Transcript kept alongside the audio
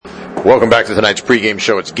Welcome back to tonight's pregame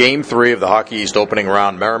show. It's Game 3 of the Hockey East opening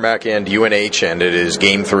round, Merrimack and UNH, and it is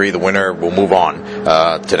Game 3. The winner will move on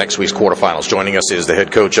to next week's quarterfinals. Joining us is the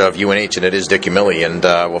head coach of UNH, and it is Dick Umile. And,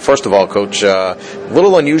 well, first of all, Coach, a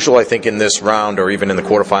little unusual, I think, in this round or even in the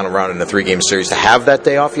quarterfinal round in the three-game series to have that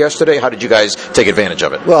day off yesterday. How did you guys take advantage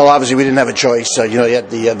of it? Well, obviously, we didn't have a choice. You had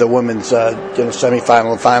the women's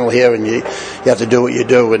semifinal and final here, and you have to do what you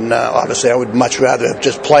do. And obviously, I would much rather have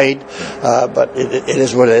just played, but it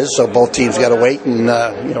is what it is. So both teams got to wait, and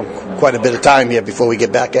quite a bit of time here before we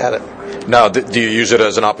get back at it. Now, do you use it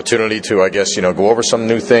as an opportunity to, I guess, go over some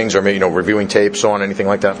new things, or maybe reviewing tapes on anything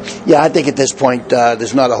like that? Yeah, I think at this point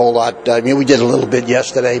there's not a whole lot. We did a little bit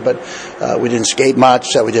yesterday, but we didn't skate much.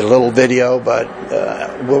 We did a little video, but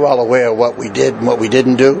we're all aware of what we did and what we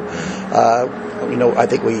didn't do. I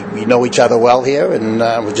think we know each other well here,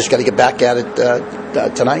 and we just got to get back at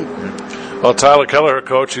it tonight. Well, Tyler Kelleher,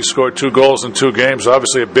 coach, he scored 2 goals in 2 games.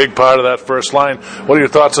 Obviously a big part of that first line. What are your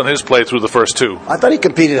thoughts on his play through the first 2? I thought he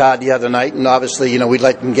competed hard the other night, and obviously, we'd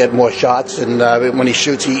like him to get more shots, and when he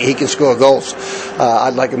shoots, he can score goals.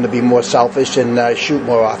 I'd like him to be more selfish and shoot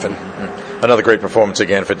more often. Another great performance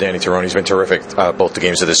again for Danny Tirone. He's been terrific both the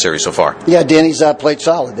games of this series so far. Yeah, Danny's played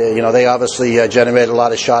solid. They obviously generated a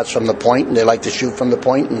lot of shots from the point, and they like to shoot from the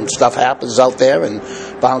point, and stuff happens out there and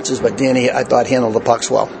bounces. But Danny, I thought, handled the pucks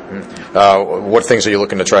well. What things are you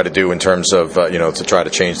looking to try to do in terms of, to try to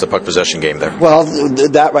change the puck possession game there? Well,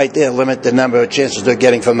 that right there, limit the number of chances they're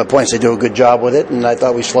getting from the points. They do a good job with it, and I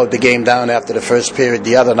thought we slowed the game down after the first period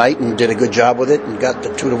the other night and did a good job with it and got the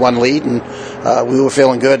 2-1 lead, and we were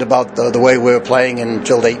feeling good about the way we were playing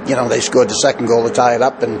until they scored the second goal to tie it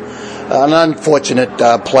up, and an unfortunate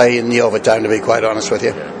play in the overtime, to be quite honest with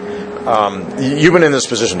you. You've been in this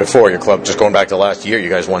position before, your club, just going back to last year. You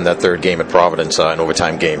guys won that third game at Providence, an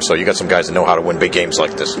overtime game. So you got some guys that know how to win big games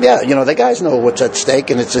like this. Yeah, the guys know what's at stake,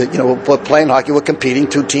 and it's we're playing hockey. We're competing,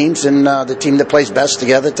 2 teams, and the team that plays best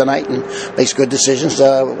together tonight and makes good decisions,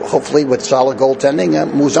 hopefully with solid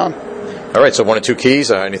goaltending, moves on. All right, so 1 or 2 keys.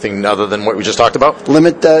 Anything other than what we just talked about?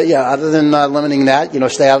 Limit, other than limiting that,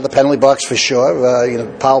 stay out of the penalty box for sure.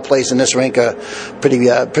 Power plays in this rink are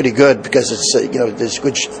pretty good because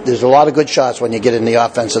it's there's a lot of good shots when you get in the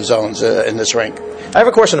offensive zones in this rink. I have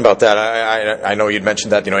a question about that. I know you'd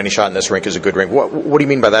mentioned that any shot in this rink is a good rink. What do you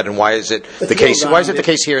mean by that, and why is it the case? Why is it the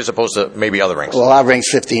case here as opposed to maybe other rinks? Well, our rink's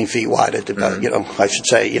 15 feet wide. I should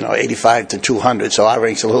say 85 to 200. So our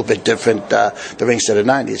rink's a little bit different. The rinks that are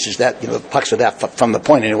 90. It's just that the pucks are that from the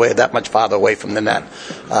point anyway, that much farther away from the net,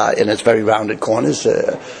 and it's very rounded corners.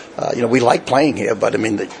 We like playing here, but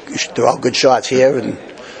they're all good shots here, and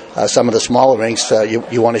some of the smaller rinks,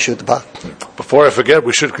 you want to shoot the puck. Before I forget,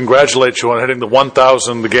 we should congratulate you on hitting the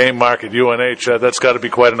 1,000 the game mark at UNH. That's got to be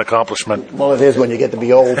quite an accomplishment. Well, it is when you get to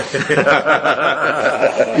be old.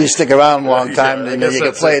 You stick around a long time, and you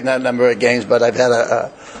can play in that number of games. But I've had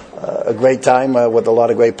a great time with a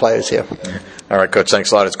lot of great players here. All right, Coach,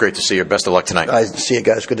 thanks a lot. It's great to see you. Best of luck tonight. I see you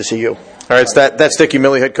guys. Good to see you. All right, that's Dick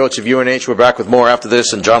Umile, head coach of UNH. We're back with more after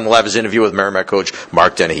this, and John will have his interview with Merrimack coach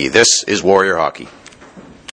Mark Dennehy. This is Warrior Hockey.